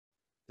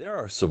There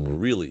are some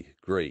really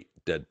great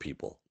dead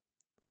people.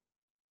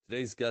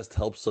 Today's guest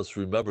helps us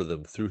remember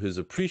them through his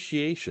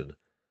appreciation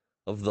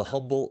of the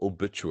humble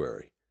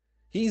obituary.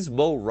 He's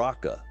Mo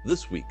Rocca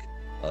this week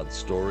on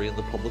Story in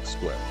the Public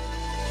Square.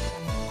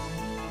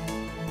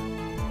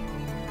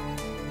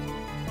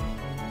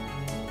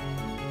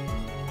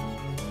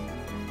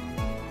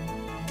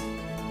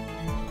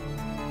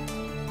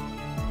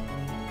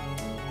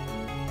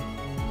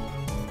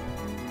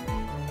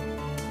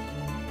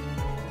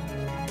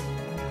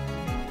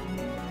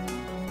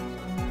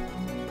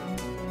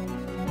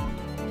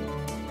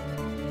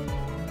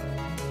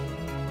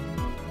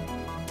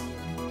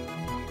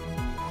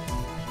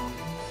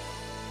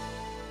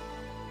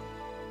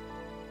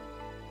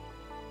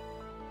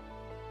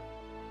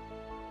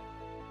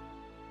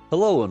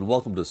 Hello and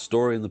welcome to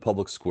Story in the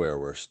Public Square,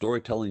 where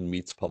storytelling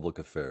meets public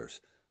affairs.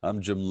 I'm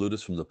Jim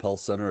Ludis from the Pell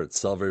Center at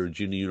Salve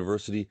Regina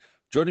University.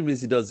 Joining me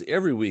as he does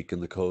every week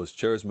in the co-host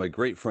chair is my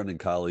great friend and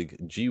colleague,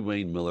 G.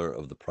 Wayne Miller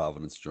of the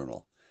Providence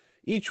Journal.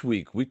 Each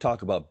week, we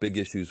talk about big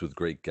issues with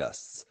great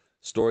guests,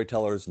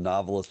 storytellers,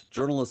 novelists,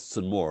 journalists,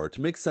 and more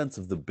to make sense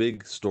of the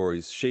big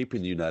stories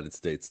shaping the United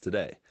States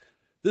today.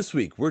 This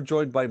week, we're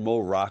joined by Mo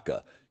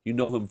Rocca. You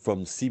know him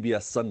from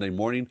CBS Sunday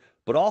Morning,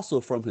 but also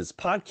from his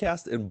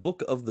podcast and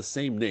book of the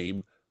same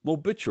name,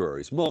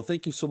 Mobituaries. Mo,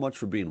 thank you so much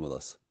for being with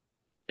us.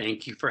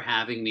 Thank you for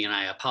having me, and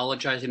I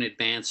apologize in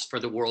advance for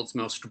the world's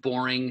most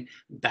boring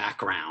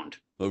background.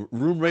 The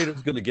room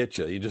rater's going to get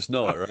you. You just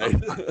know it,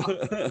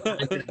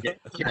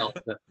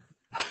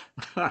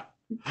 right?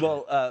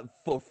 Well,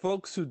 for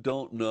folks who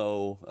don't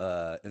know,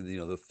 and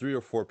the 3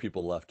 or 4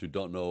 people left who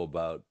don't know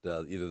about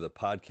either the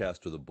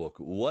podcast or the book,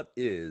 what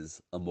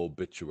is a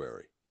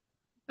mobituary?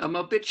 A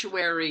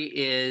mobituary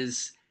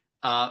is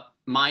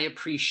my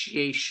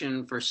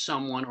appreciation for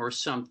someone or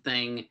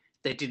something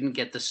that didn't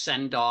get the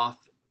send-off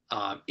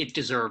it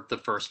deserved the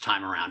first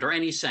time around, or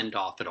any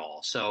send-off at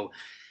all. So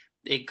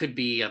it could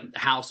be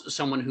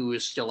someone who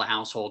is still a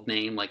household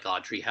name, like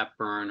Audrey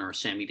Hepburn or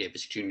Sammy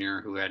Davis Jr.,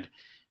 who had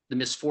the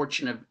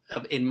misfortune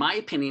of, in my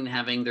opinion,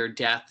 having their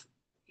death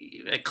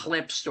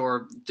eclipsed,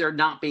 or they're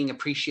not being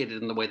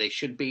appreciated in the way they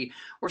should be,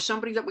 or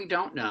somebody that we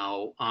don't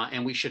know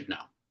and we should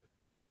know,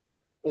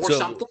 or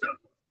something.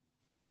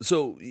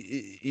 So,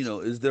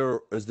 is there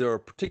a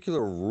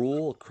particular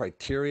rule,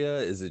 criteria?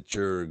 Is it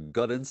your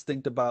gut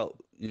instinct about,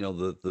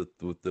 the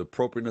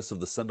appropriateness of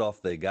the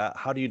send-off they got?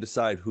 How do you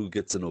decide who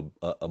gets a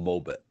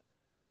mobit?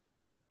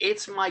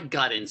 It's my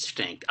gut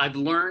instinct. I've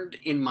learned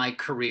in my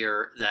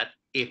career that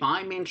if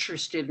I'm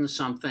interested in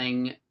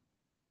something,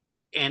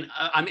 and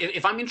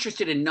if I'm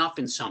interested enough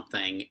in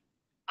something,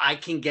 I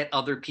can get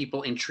other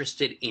people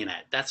interested in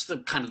it. That's the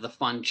kind of the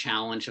fun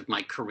challenge of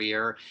my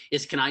career,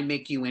 is can I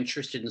make you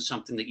interested in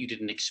something that you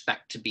didn't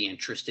expect to be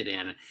interested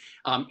in?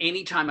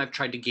 Anytime I've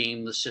tried to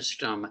game the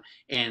system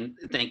and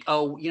think,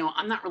 oh,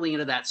 I'm not really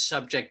into that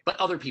subject, but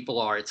other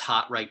people are, it's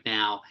hot right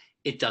now,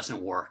 it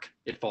doesn't work.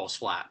 It falls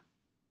flat.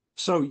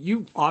 So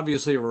you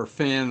obviously are a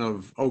fan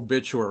of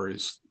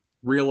obituaries,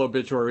 real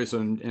obituaries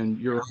and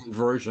your own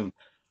version.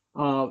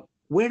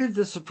 Where did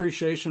this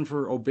appreciation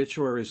for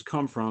obituaries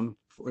come from?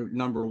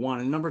 Number one,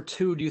 and number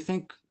two, do you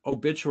think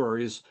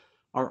obituaries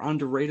are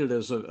underrated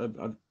as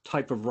a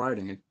type of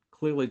writing? It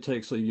clearly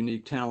takes a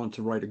unique talent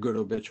to write a good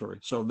obituary.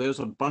 So there's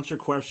a bunch of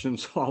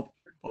questions all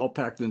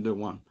packed into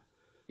one.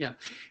 Yeah.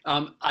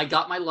 I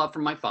got my love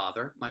from my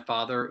father. My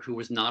father, who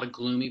was not a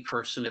gloomy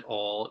person at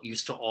all,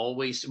 used to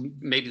always,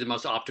 maybe the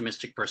most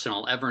optimistic person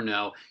I'll ever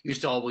know,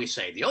 used to always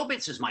say, the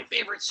obits is my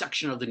favorite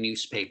section of the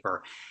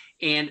newspaper.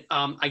 And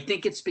I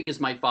think it's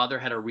because my father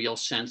had a real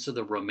sense of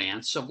the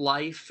romance of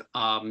life,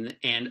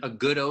 and a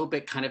good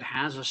obit kind of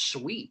has a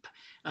sweep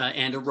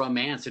and a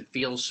romance. It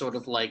feels sort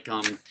of like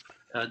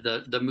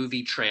the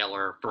movie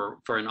trailer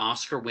for an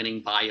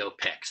Oscar-winning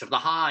biopic of the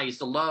highs,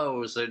 the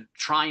lows, the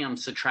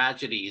triumphs, the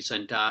tragedies.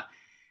 And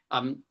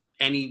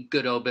any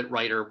good obit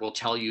writer will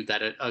tell you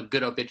that a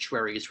good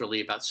obituary is really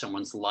about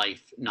someone's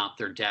life, not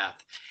their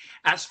death.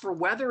 As for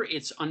whether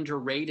it's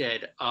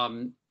underrated,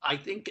 I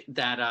think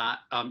that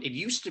it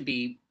used to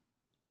be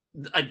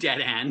a dead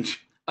end,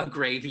 a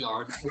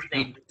graveyard where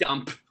they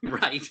dump,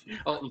 right?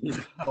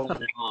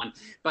 On.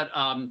 But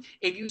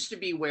it used to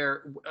be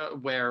where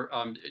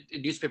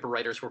newspaper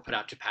writers were put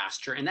out to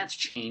pasture, and that's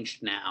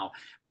changed now.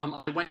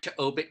 I went to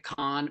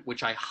ObitCon,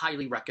 which I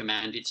highly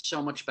recommend. It's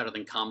so much better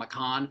than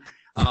Comic-Con.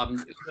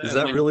 Is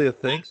that really a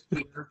thing?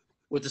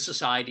 With the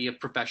Society of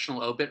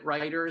Professional Obit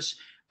Writers.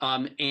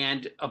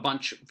 And a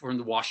bunch from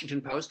the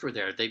Washington Post were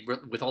there.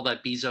 With all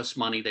that Bezos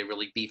money, they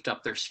really beefed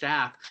up their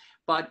staff.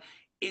 But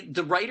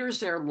the writers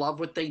there love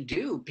what they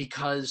do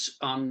because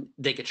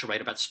they get to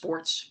write about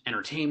sports,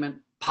 entertainment,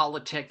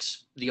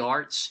 politics, the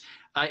arts.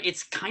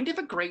 It's kind of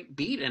a great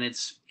beat, and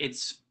it's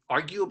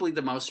arguably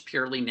the most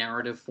purely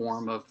narrative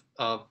form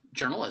of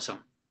journalism.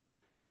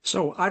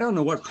 So I don't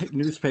know what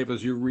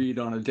newspapers you read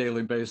on a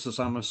daily basis.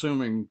 I'm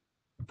assuming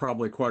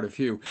probably quite a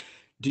few.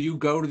 Do you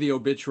go to the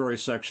obituary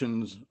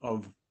sections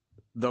of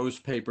those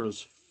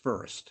papers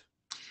first?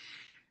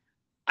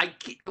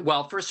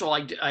 Well, first of all,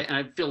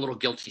 I feel a little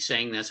guilty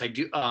saying this. I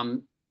do.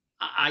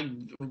 I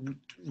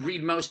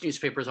read most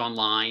newspapers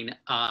online,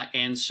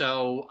 and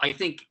so I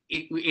think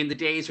in the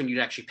days when you'd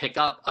actually pick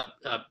up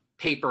a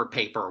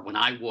paper, when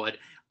I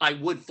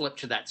would flip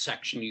to that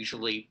section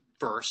usually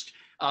first.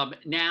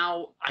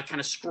 Now I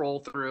kind of scroll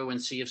through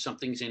and see if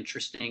something's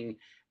interesting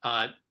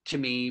to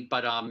me,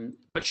 but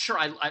sure,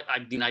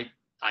 I mean,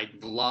 I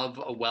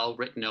love a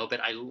well-written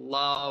obit. I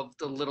love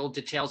the little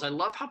details. I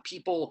love how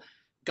people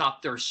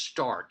got their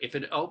start. If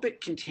an obit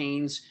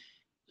contains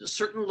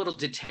certain little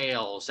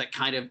details that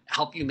kind of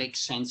help you make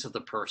sense of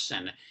the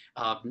person,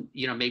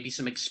 maybe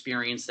some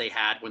experience they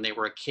had when they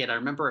were a kid. I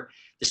remember,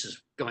 this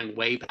is going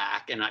way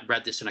back, and I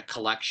read this in a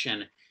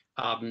collection,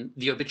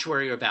 the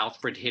obituary of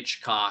Alfred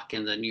Hitchcock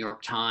in the New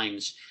York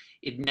Times.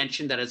 It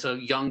mentioned that as a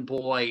young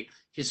boy,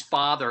 his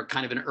father,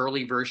 kind of an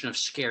early version of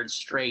Scared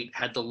Straight,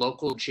 had the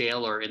local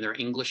jailer in their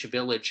English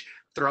village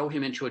throw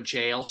him into a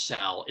jail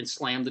cell and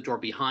slam the door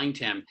behind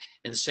him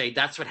and say,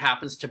 "That's what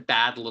happens to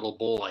bad little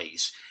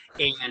boys."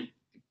 And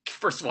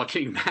first of all,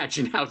 can you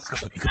imagine how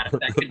dramatic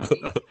that could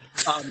be?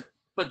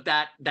 But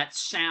that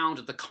sound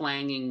of the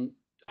clanging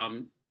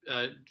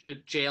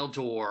jail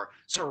door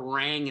sort of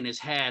rang in his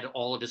head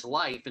all of his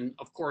life. And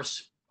of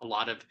course, a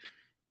lot of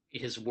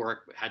his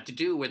work had to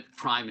do with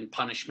crime and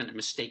punishment and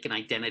mistaken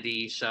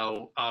identity.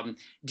 So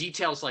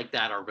details like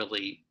that are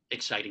really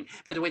exciting.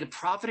 By the way, the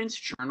Providence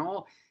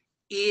Journal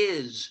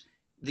is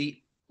the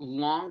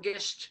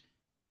longest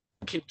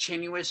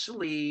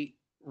continuously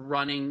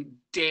running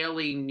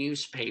daily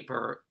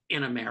newspaper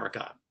in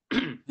America.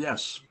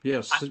 Yes. I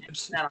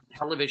mentioned that on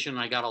television.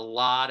 I got a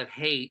lot of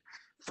hate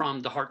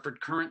from the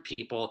Hartford Courant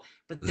people,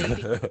 but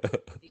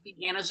they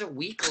began as a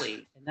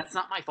weekly, and that's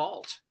not my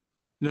fault.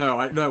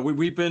 No,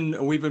 we've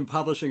been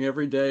publishing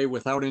every day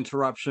without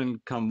interruption,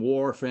 come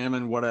war,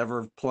 famine,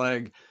 whatever,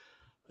 plague,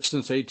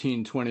 since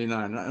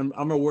 1829.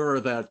 I'm aware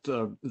of that,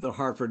 the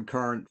Hartford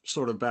Courant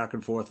sort of back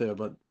and forth there,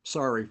 but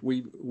sorry,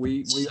 we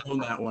own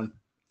that one.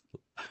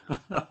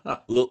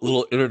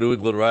 Little inner New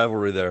England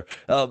rivalry there.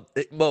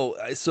 Mo,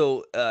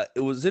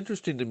 it was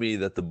interesting to me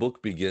that the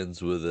book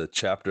begins with a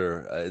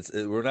chapter.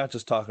 We're not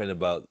just talking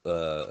about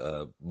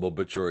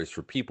obituaries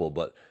for people,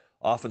 but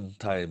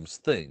oftentimes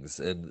things.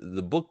 And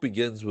the book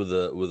begins with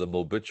a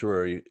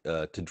obituary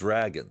to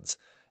dragons.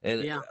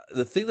 And Yeah.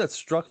 the thing that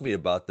struck me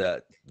about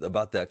that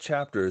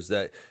chapter is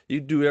that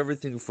you do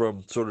everything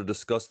from sort of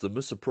discuss the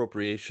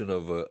misappropriation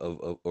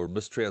or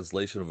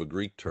mistranslation of a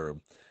Greek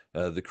term,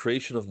 the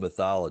creation of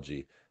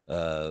mythology,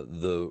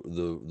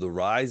 the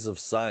rise of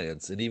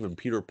science, and even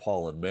Peter,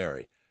 Paul, and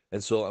Mary.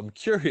 And so I'm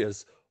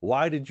curious,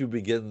 why did you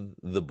begin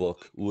the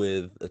book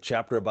with a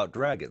chapter about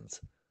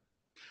dragons?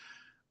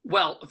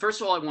 Well,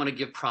 first of all, I want to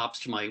give props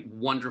to my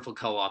wonderful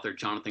co-author,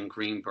 Jonathan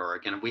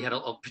Greenberg, and we had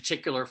a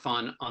particular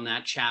fun on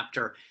that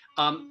chapter.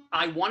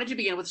 I wanted to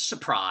begin with a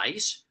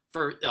surprise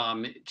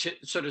to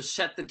sort of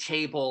set the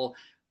table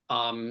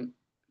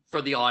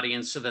for the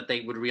audience so that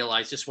they would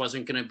realize this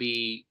wasn't going to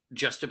be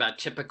just about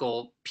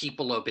typical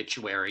people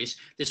obituaries.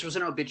 This was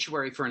an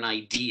obituary for an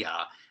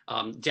idea,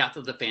 Death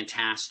of the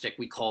Fantastic,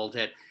 we called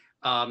it.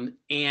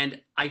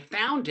 And I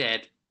found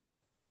it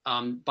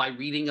by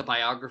reading a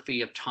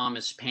biography of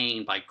Thomas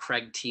Paine by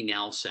Craig T.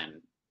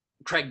 Nelson.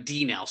 Craig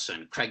D.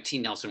 Nelson. Craig T.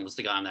 Nelson was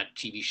the guy on that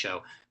TV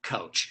show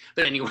Coach.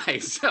 But anyway,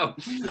 so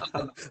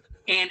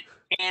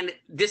and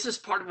this is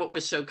part of what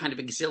was so kind of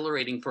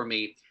exhilarating for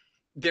me.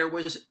 There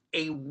was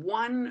a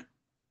one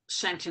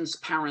sentence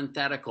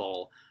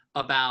parenthetical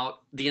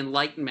about the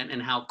Enlightenment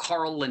and how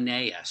Carl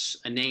Linnaeus,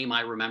 a name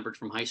I remembered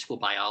from high school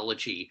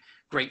biology,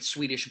 great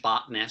Swedish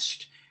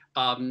botanist,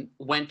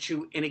 went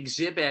to an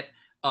exhibit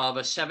of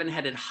a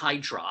seven-headed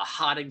hydra, a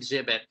hot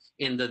exhibit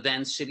in the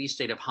then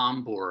city-state of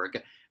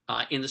Hamburg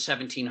in the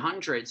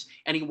 1700s.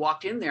 And he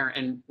walked in there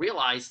and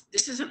realized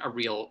this isn't a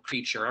real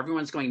creature.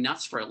 Everyone's going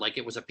nuts for it like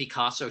it was a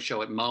Picasso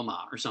show at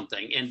MoMA or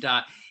something. And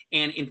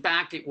in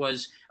fact, it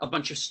was a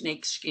bunch of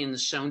snake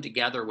skins sewn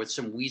together with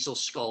some weasel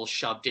skulls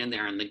shoved in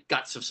there and the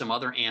guts of some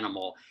other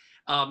animal.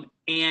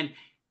 And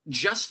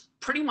just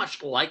pretty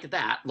much like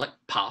that, like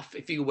Puff,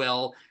 if you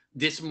will,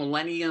 this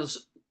millennia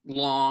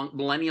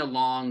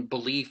long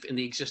belief in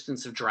the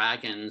existence of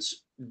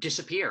dragons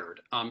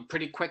disappeared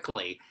pretty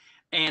quickly.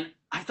 And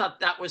I thought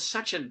that was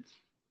such a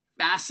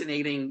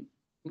fascinating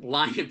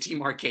line of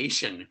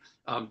demarcation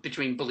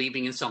between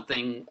believing in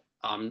something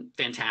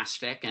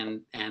fantastic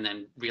and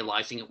then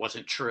realizing it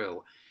wasn't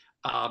true.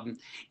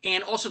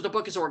 And also the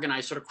book is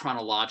organized sort of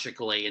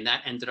chronologically, and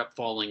that ended up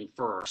falling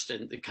first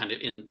and kind of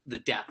in the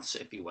depths,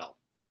 if you will.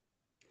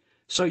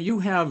 So you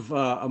have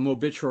a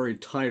obituary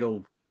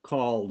title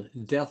called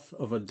Death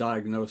of a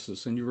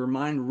Diagnosis, and you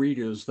remind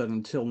readers that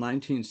until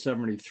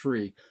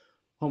 1973,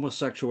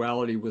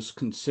 homosexuality was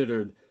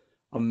considered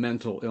a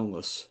mental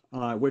illness.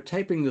 We're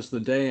taping this the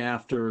day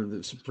after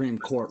the Supreme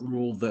Court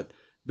ruled that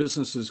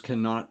businesses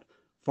cannot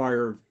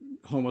fire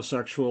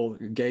homosexual,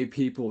 gay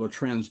people, or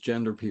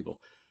transgender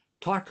people.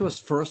 Talk to us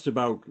first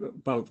about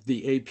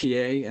the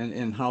APA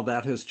and how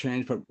that has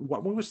changed. But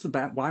what was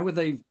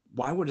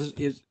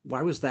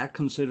why was that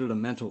considered a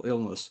mental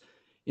illness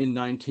in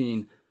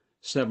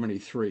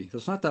 1973?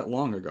 It's not that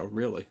long ago,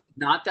 really.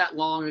 not that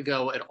long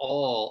ago at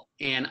all.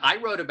 And I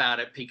wrote about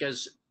it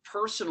because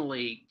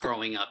personally,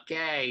 growing up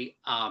gay,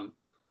 and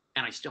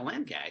I still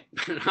am gay.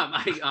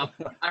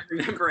 I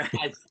remember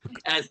as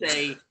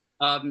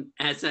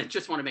I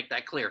just want to make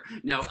that clear.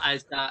 No,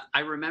 as I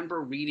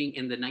remember reading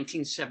in the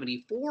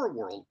 1974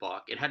 World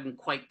Book, it hadn't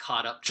quite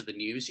caught up to the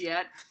news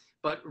yet,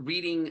 but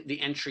reading the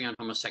entry on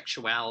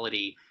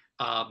homosexuality,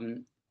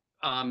 um,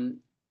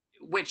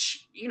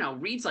 which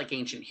reads like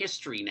ancient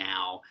history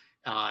now,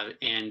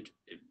 and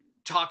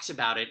talks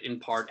about it in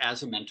part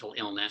as a mental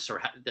illness,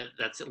 or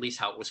that's at least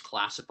how it was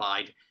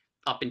classified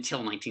up until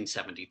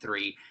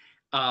 1973.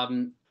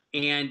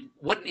 And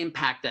what an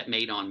impact that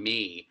made on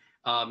me.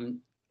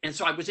 And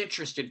so I was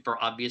interested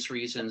for obvious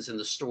reasons in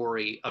the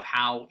story of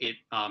how it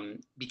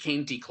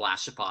became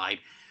declassified,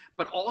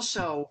 but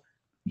also,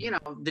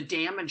 the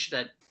damage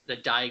that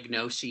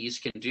diagnoses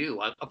can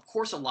do. Of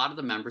course, a lot of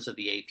the members of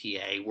the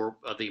APA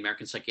of the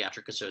American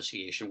Psychiatric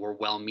Association were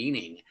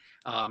well-meaning,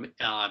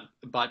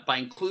 but by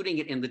including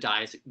it in the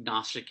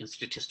Diagnostic and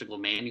Statistical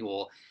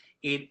Manual,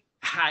 it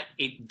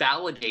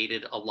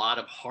validated a lot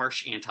of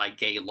harsh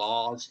anti-gay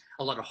laws,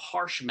 a lot of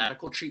harsh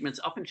medical treatments.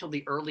 Up until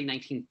the early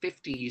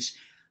 1950s,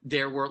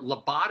 there were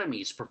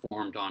lobotomies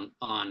performed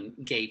on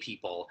gay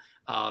people.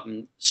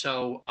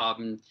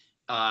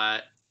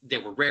 They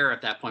were rare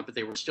at that point, but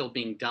they were still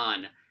being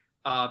done.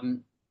 For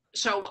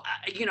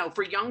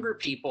younger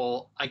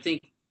people, I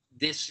think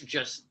this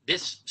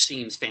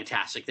seems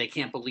fantastic. They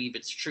can't believe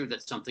it's true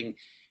that something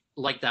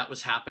like that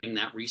was happening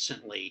that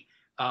recently.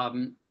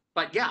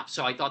 But yeah,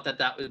 so I thought that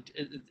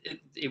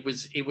it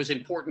was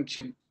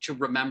important to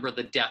remember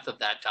the death of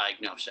that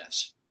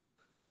diagnosis.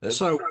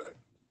 So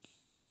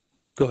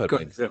go ahead. Go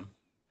ahead. Yeah.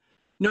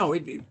 No,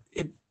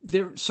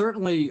 there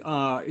certainly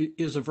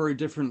is a very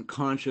different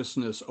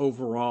consciousness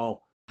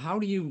overall. How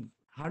do you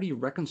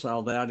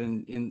reconcile that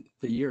in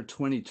the year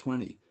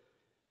 2020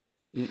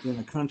 in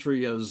a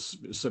country as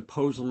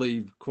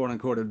supposedly quote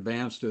unquote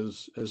advanced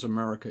as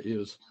America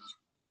is?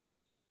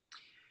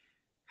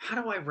 How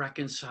do I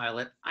reconcile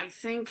it? I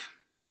think,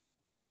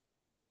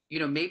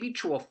 maybe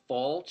to a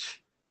fault,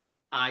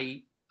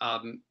 I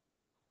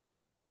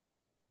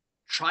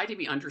try to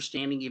be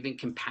understanding, even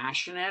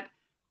compassionate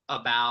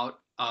about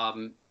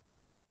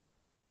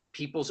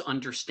people's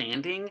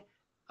understanding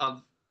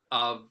of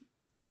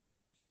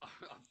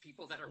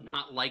people that are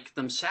not like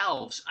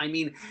themselves. I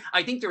mean,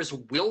 I think there's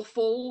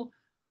willful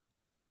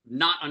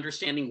not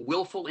understanding,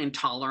 willful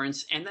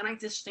intolerance, and then I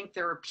just think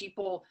there are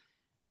people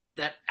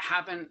that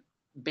haven't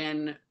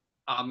been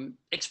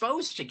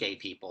exposed to gay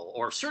people,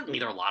 or certainly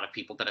there are a lot of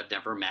people that have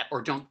never met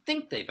or don't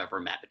think they've ever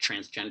met a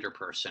transgender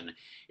person.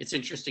 It's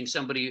interesting.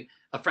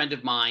 A friend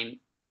of mine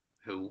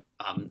who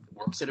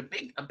works at a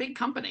big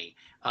company,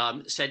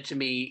 said to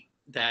me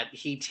that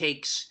he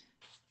takes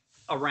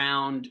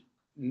around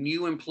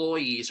new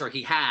employees, or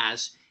he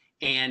has,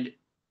 and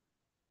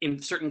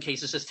in certain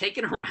cases has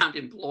taken around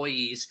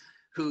employees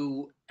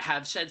who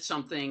have said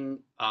something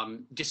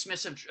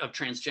dismissive of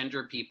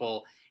transgender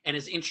people, and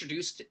has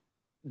introduced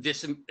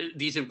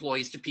these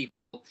employees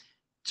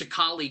to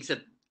colleagues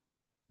that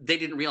they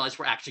didn't realize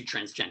were actually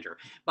transgender.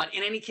 But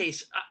in any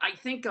case, I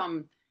think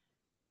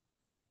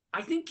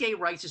gay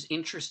rights is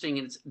interesting,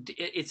 and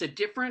it's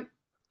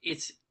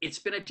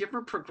been a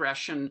different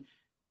progression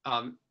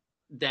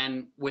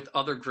than with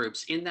other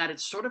groups, in that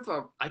it's sort of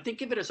I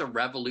think of it as a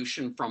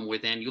revolution from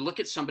within. You look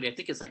at somebody, I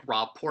think it's like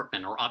Rob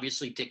Portman, or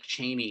obviously Dick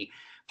Cheney,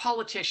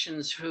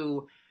 politicians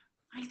who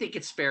I think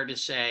it's fair to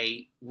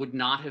say would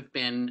not have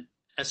been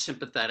as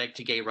sympathetic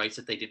to gay rights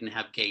if they didn't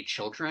have gay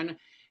children.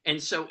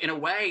 And so in a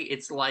way,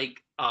 it's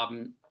like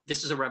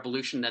this is a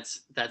revolution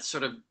that's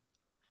sort of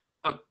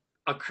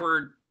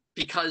occurred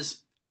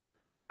because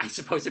I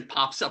suppose it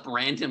pops up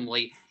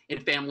randomly in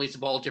families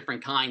of all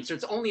different kinds. So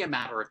it's only a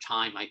matter of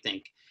time, I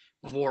think,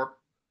 before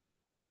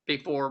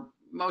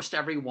most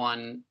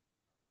everyone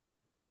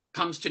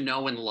comes to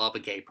know and love a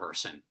gay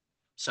person.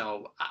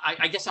 So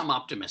I guess I'm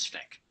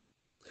optimistic.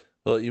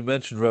 Well, you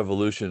mentioned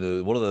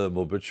revolution. One of the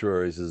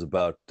obituaries is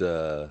about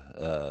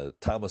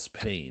Thomas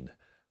Paine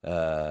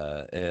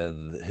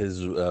and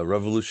his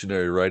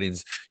revolutionary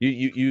writings.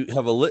 You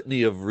have a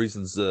litany of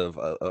reasons of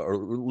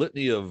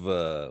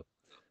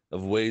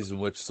ways in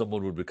which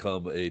someone would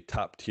become a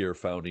top tier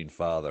founding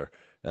father.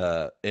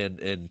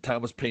 And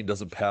Thomas Paine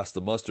doesn't pass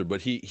the muster, but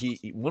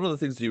he one of the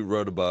things that you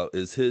wrote about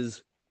is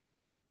his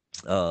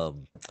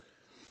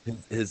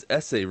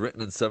essay written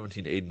in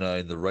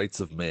 1789, The Rights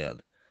of Man,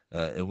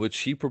 in which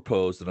he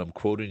proposed, and I'm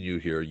quoting you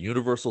here,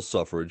 universal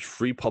suffrage,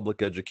 free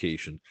public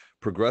education,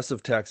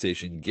 progressive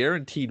taxation,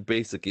 guaranteed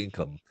basic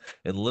income,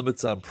 and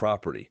limits on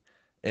property.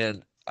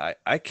 And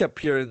I kept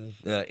hearing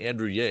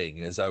Andrew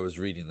Yang as I was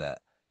reading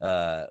that.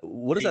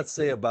 What does that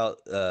say about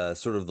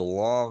sort of the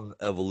long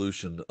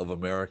evolution of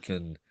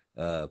American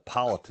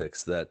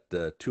politics that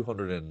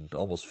 200 and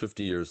almost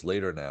 50 years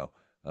later now,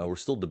 we're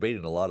still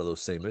debating a lot of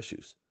those same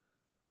issues?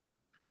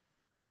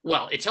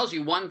 Well, it tells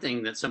you one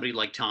thing, that somebody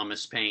like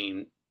Thomas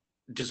Paine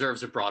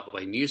deserves a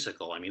Broadway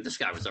musical. I mean, this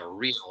guy was a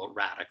real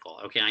radical.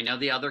 Okay, I know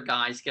the other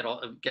guys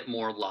get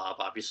more love,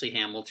 obviously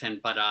Hamilton,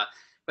 but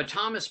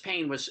Thomas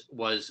Paine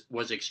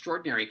was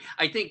extraordinary.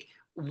 I think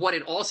what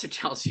it also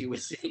tells you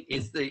is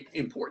the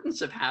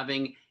importance of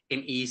having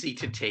an easy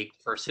to take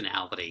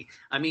personality.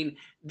 I mean,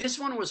 this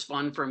one was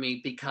fun for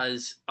me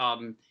because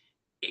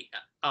it,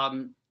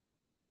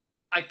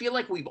 I feel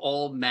like we've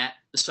all met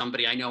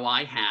somebody, I know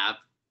I have,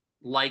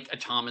 like a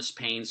Thomas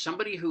Paine,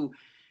 somebody who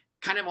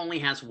kind of only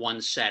has one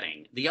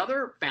setting. The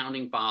other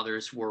founding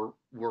fathers were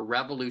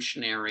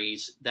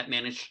revolutionaries that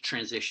managed to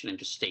transition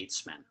into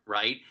statesmen,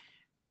 right?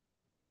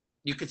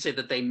 You could say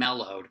that they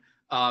mellowed.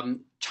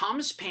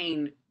 Thomas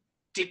Paine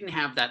didn't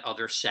have that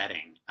other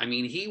setting. I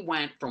mean, he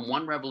went from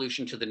one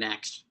revolution to the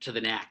next to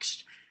the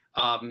next.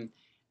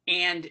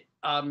 And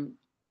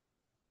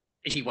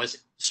he was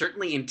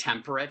certainly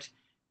intemperate.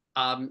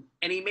 And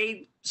he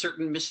made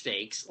certain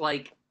mistakes,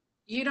 like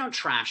you don't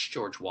trash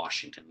George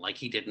Washington like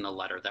he did in a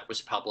letter that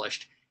was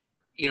published,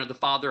 you know, the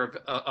father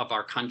of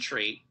our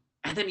country.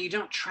 And then you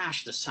don't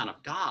trash the Son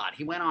of God.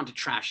 He went on to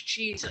trash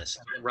Jesus,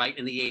 right,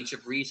 in the Age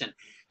of Reason.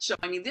 So,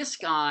 I mean, this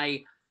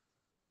guy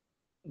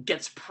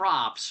gets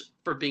props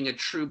for being a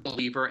true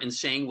believer and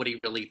saying what he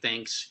really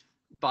thinks,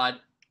 but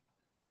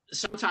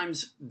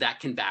sometimes that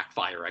can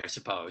backfire, I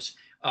suppose.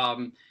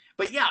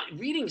 But yeah,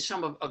 reading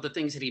some of the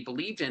things that he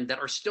believed in that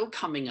are still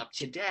coming up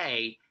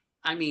today,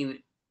 I mean,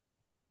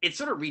 it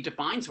sort of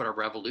redefines what a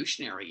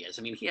revolutionary is.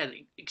 I mean, he had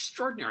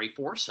extraordinary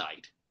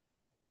foresight.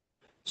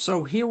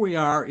 So here we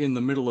are in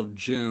the middle of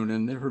June,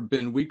 and there have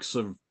been weeks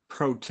of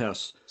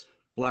protests,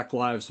 Black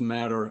Lives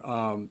Matter,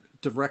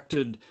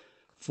 directed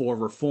for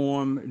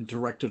reform,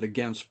 directed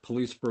against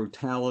police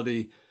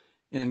brutality,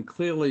 and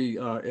clearly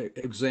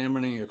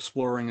examining,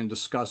 exploring, and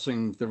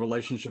discussing the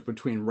relationship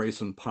between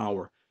race and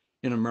power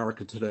in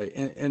America today.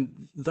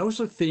 And those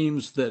are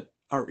themes that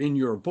are in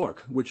your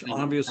book, which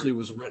obviously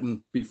was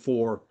written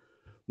before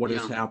what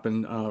has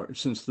happened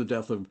since the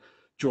death of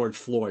George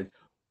Floyd.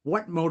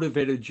 What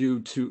motivated you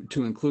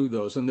to include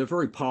those? And they're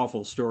very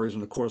powerful stories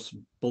and of course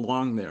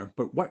belong there,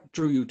 but what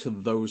drew you to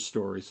those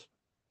stories?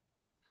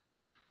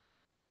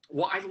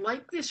 Well, I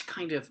like this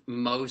kind of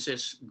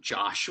Moses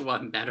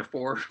Joshua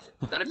metaphor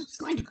that I'm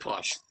trying to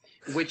push,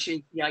 which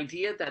is the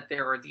idea that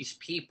there are these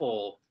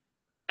people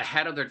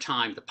ahead of their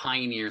time, the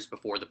pioneers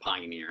before the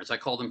pioneers. I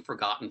call them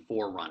forgotten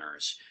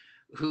forerunners,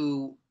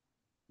 who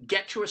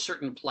get to a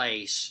certain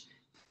place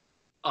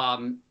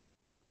and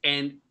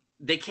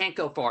they can't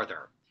go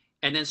farther.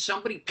 And then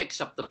somebody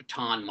picks up the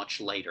baton much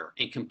later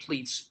and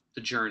completes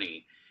the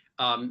journey.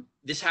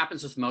 This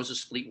happens with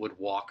Moses Fleetwood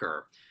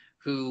Walker,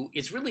 who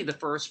is really the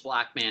first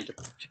Black man to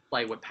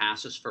play what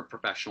passes for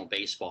professional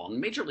baseball. And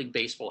Major League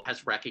Baseball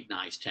has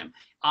recognized him.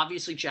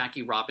 Obviously,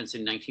 Jackie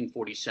Robinson,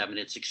 1947,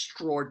 it's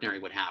extraordinary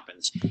what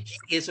happens.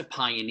 He is a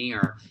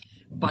pioneer.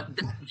 But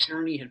that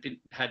journey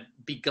had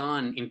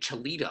begun in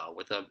Toledo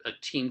with a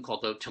team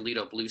called the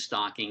Toledo Blue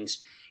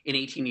Stockings in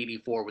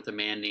 1884 with a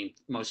man named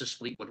Moses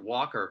Fleetwood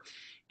Walker.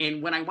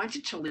 And when I went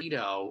to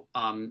Toledo,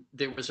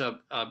 there was a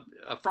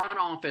front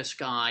office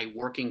guy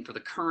working for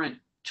the current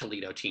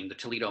Toledo team, the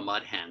Toledo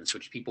Mud Hens,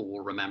 which people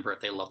will remember if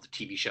they love the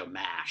TV show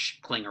MASH.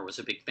 Klinger was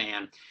a big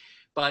fan.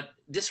 But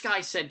this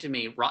guy said to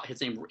me,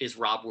 his name is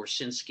Rob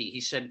Warsinski, he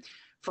said,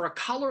 for a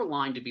color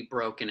line to be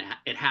broken,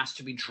 it has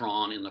to be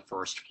drawn in the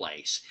first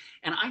place.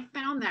 And I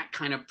found that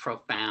kind of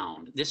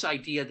profound, this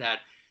idea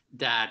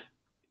that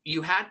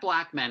you had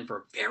Black men for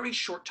a very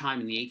short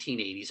time in the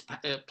 1880s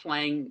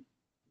playing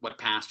what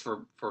passed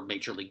for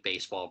Major League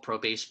Baseball, pro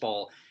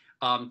baseball,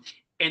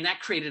 and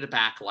that created a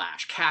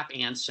backlash. Cap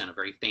Anson, a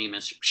very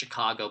famous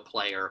Chicago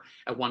player,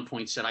 at one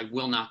point said, "I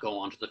will not go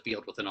onto the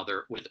field with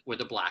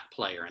a Black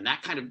player," and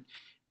that kind of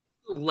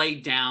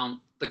laid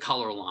down the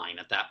color line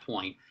at that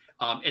point.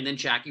 And then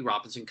Jackie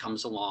Robinson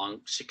comes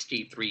along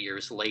 63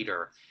 years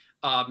later.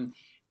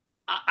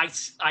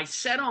 I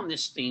set on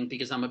this theme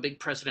because I'm a big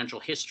presidential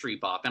history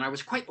buff, and I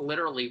was quite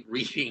literally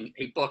reading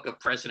a book of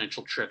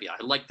presidential trivia.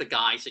 I like the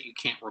guys that you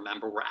can't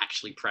remember were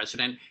actually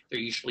president. They're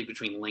usually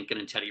between Lincoln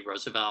and Teddy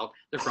Roosevelt.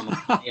 They're from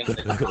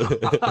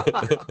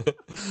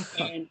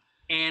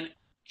and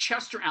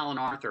Chester Alan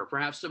Arthur,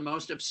 perhaps the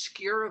most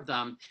obscure of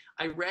them.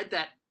 I read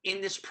that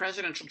in this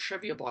presidential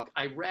trivia book,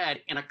 I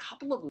read in a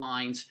couple of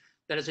lines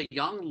that as a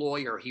young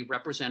lawyer, he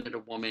represented a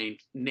woman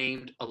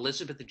named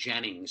Elizabeth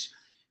Jennings,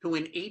 who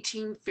in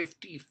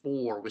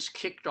 1854 was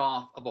kicked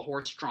off of a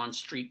horse-drawn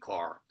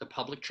streetcar, the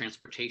public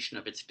transportation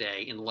of its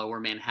day in lower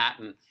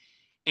Manhattan,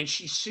 and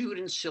she sued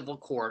in civil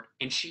court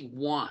and she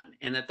won,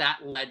 and that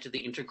led to the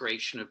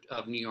integration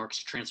of New York's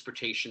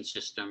transportation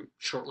system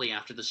shortly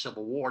after the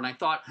Civil War. And I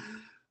thought,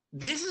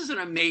 this is an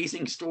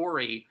amazing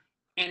story,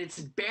 and it's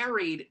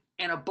buried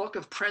in a book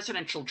of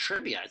presidential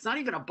trivia. It's not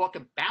even a book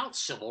about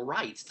civil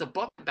rights. It's a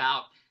book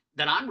about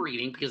that I'm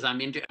reading because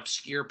I'm into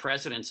obscure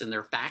presidents and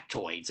their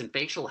factoids and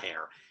facial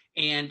hair.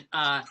 And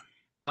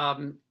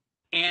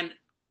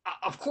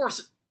of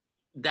course,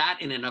 that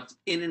in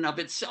and of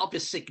itself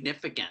is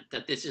significant,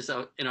 that this is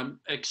an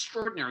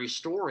extraordinary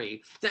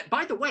story that,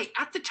 by the way,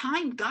 at the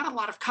time got a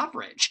lot of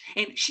coverage,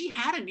 and she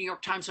had a New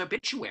York Times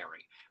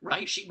obituary,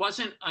 right? She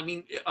wasn't, I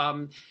mean,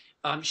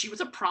 she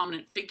was a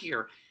prominent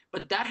figure,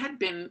 but that had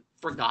been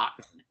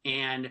forgotten.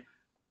 And,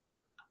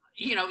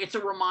 you know, it's a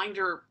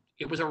reminder,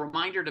 it was a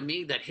reminder to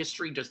me that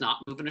history does not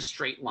move in a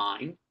straight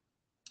line.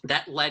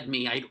 That led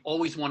me, I'd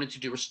always wanted to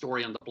do a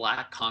story on the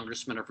Black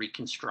Congressman of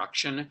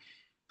Reconstruction.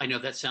 I know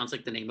that sounds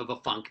like the name of a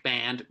funk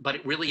band, but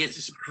it really is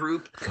this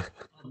group of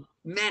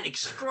men,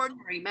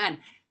 extraordinary men,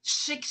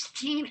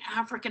 16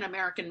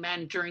 African-American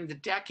men during the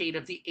decade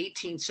of the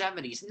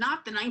 1870s,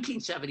 not the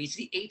 1970s,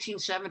 the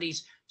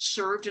 1870s,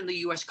 served in the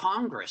US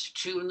Congress,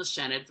 2 in the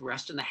Senate, the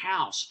rest in the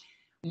House.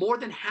 More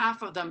than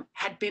half of them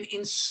had been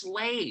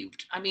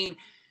enslaved. I mean,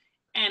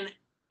 and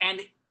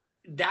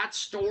that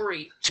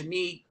story to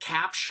me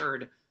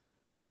captured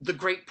the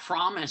great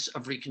promise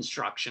of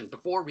Reconstruction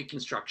before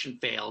Reconstruction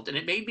failed. And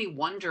it made me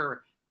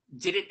wonder,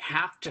 did it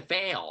have to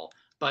fail?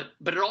 But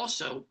it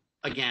also,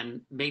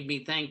 again, made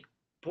me think,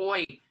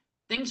 boy,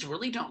 things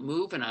really don't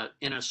move in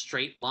a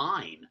straight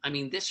line. I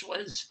mean, this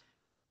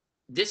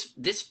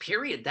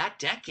period, that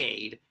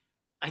decade,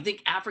 I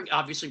think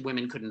obviously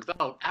women couldn't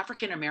vote.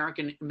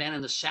 African-American men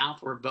in the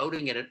South were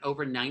voting at an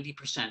over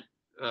 90%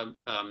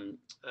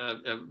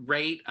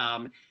 rate.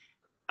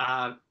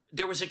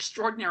 There was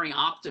extraordinary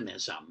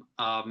optimism.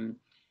 And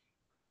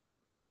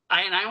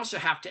I also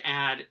have to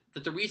add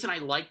that the reason I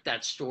like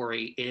that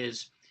story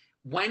is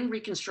when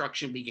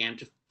Reconstruction began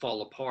to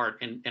fall apart,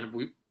 and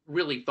we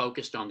really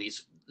focused on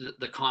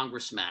the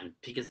congressmen,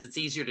 because it's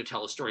easier to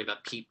tell a story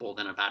about people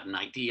than about an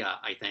idea,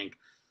 I think.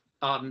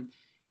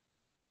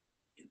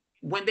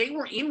 When they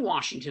were in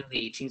Washington in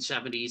the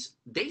 1870s,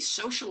 they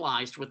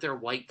socialized with their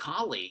white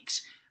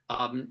colleagues.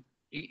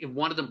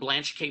 One of them,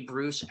 Blanche K.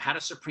 Bruce, had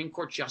a Supreme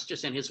Court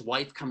justice and his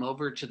wife come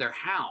over to their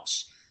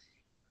house.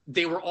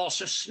 They were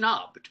also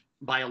snubbed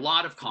by a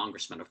lot of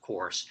congressmen, of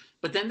course,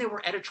 but then there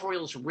were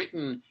editorials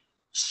written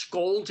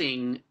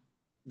scolding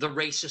the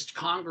racist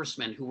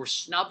congressmen who were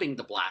snubbing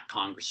the Black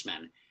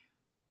congressmen.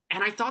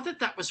 And I thought that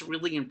that was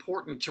really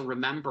important to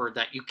remember,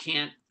 that you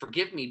can't,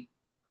 forgive me,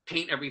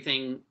 paint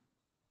everything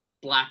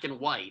black and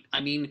white.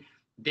 I mean,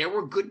 there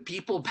were good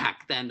people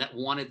back then that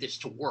wanted this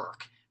to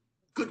work.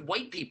 Good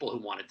white people who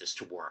wanted this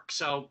to work.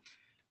 So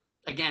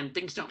again,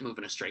 things don't move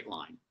in a straight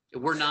line.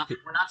 We're not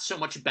so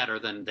much better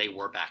than they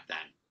were back then.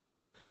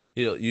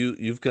 You know,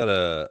 you've got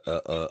a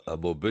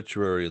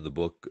obituary in the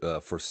book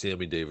for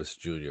Sammy Davis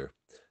Jr.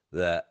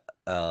 that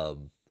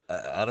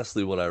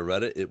honestly, when I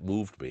read it, it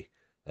moved me,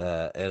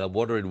 and I'm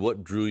wondering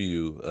what drew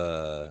you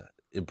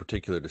in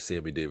particular to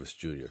Sammy Davis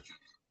Jr.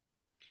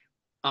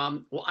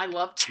 Well, I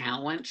love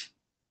talent.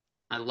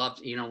 I love,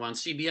 you know, on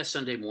CBS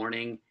Sunday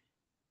Morning,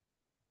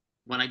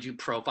 when I do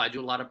I do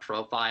a lot of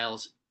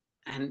profiles,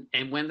 and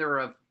when there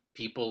are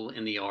people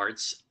in the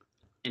arts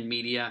and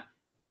media,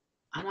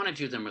 I want to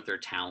do them if they're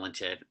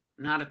talented,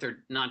 not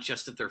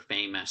just if they're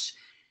famous.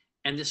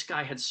 And this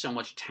guy had so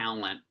much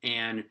talent,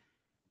 and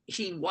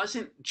it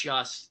wasn't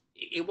just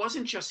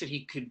that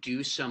he could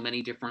do so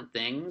many different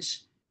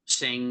things: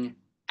 sing,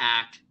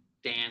 act,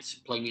 dance,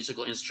 play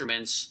musical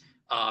instruments,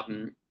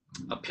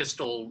 a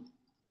pistol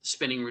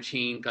spinning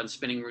routine, gun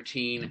spinning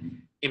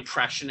routine,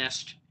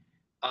 impressionist.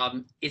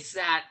 It's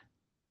that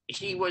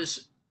he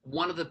was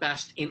one of the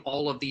best in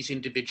all of these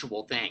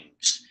individual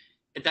things.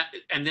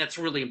 And that's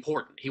really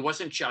important. He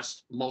wasn't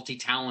just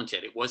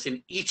multi-talented. It was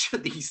in each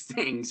of these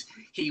things,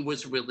 he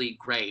was really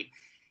great.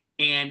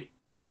 And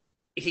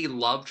he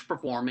loved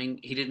performing.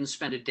 He didn't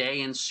spend a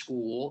day in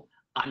school.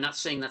 I'm not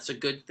saying that's a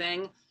good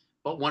thing,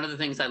 but one of the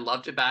things I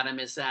loved about him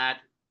is that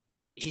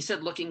he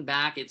said, looking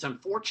back, it's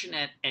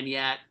unfortunate, and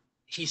yet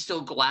he's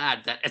still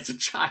glad that as a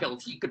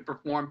child he could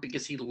perform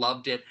because he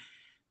loved it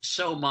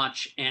so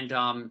much. And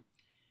I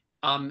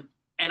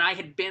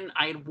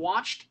had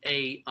watched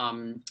a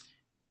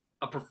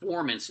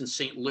performance in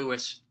St.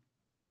 Louis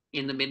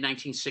in the mid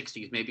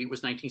 1960s, maybe it was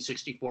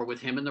 1964, with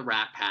him and the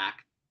Rat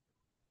Pack.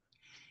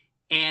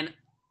 And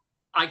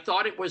I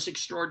thought it was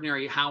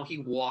extraordinary how he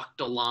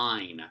walked a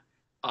line,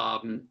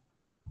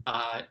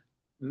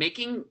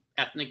 making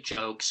ethnic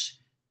jokes,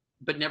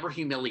 but never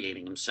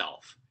humiliating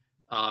himself.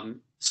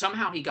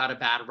 Somehow he got a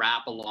bad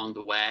rap along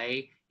the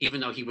way. Even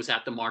though he was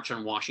at the March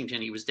on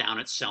Washington, he was down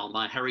at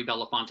Selma. Harry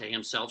Belafonte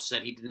himself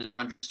said he didn't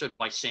understand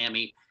why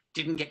Sammy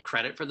didn't get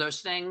credit for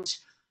those things.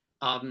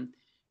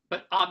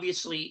 But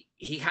obviously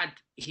he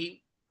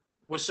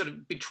was sort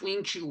of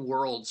between two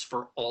worlds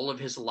for all of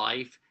his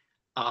life.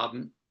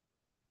 And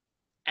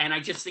I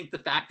just think the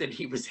fact that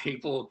he was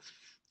able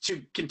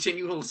to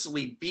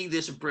continuously be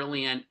this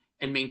brilliant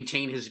and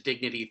maintain his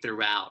dignity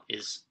throughout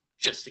is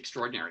just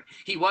extraordinary.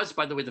 He was,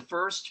 by the way, the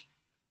first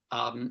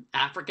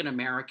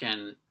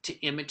African-American to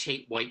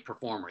imitate white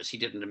performers. He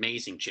did an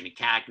amazing Jimmy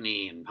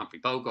Cagney and Humphrey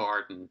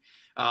Bogart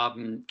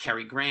and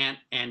Cary Grant.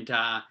 And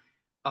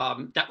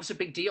that was a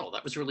big deal.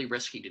 That was really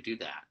risky to do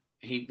that.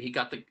 He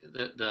got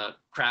the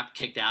crap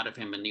kicked out of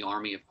him in the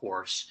Army, of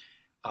course.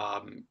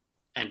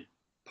 And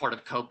part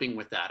of coping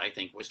with that, I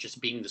think, was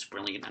just being this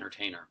brilliant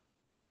entertainer.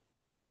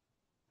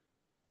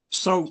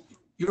 So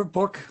your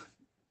book,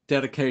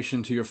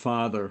 Dedication to Your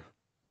Father,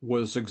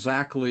 was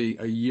exactly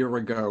a year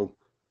ago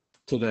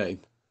today.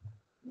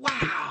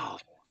 Wow.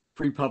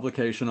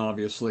 Pre-publication,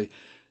 obviously.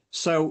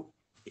 So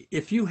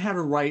if you had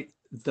to write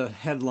the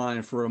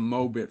headline for a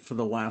Mobit for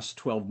the last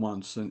 12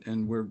 months,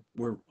 and we're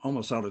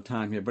almost out of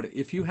time here, but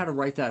if you had to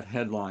write that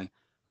headline,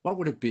 what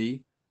would it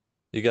be?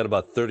 You got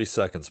about 30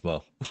 seconds,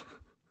 Mo.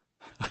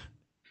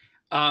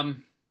 The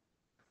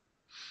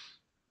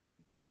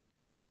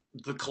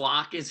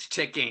clock is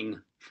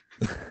ticking.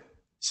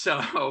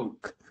 So,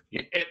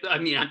 I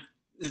mean,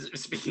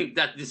 speaking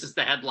that this is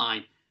the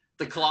headline.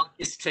 The clock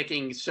is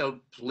ticking, so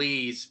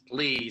please,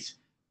 please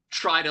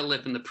try to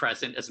live in the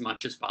present as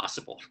much as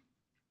possible.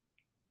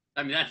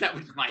 I mean, that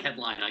was my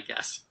headline, I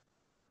guess.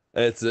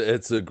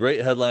 It's a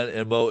great headline,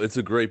 and Mo, it's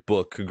a great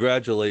book.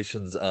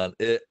 Congratulations on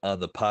it on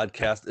the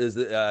podcast. Is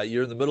it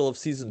you're in the middle of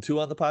season 2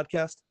 on the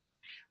podcast?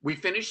 We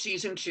finished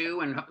season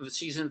 2, and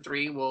season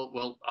 3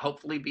 will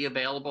hopefully be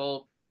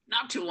available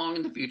not too long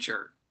in the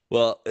future.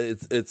 Well,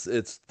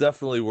 it's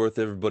definitely worth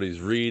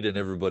everybody's read and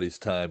everybody's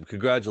time.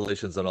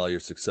 Congratulations on all your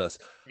success.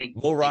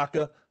 Mo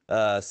Rocca,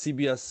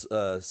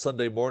 CBS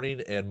Sunday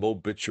Morning, and Mo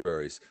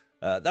Obituaries.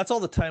 That's all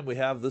the time we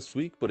have this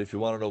week, but if you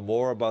want to know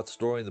more about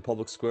Story in the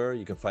Public Square,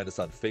 you can find us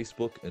on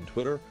Facebook and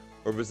Twitter,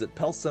 or visit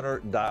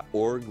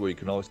pellcenter.org, where you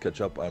can always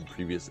catch up on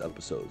previous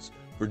episodes.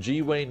 For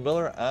G. Wayne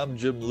Miller, I'm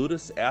Jim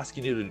Ludis,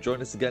 asking you to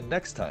join us again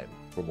next time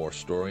for more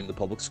Story in the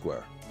Public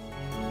Square.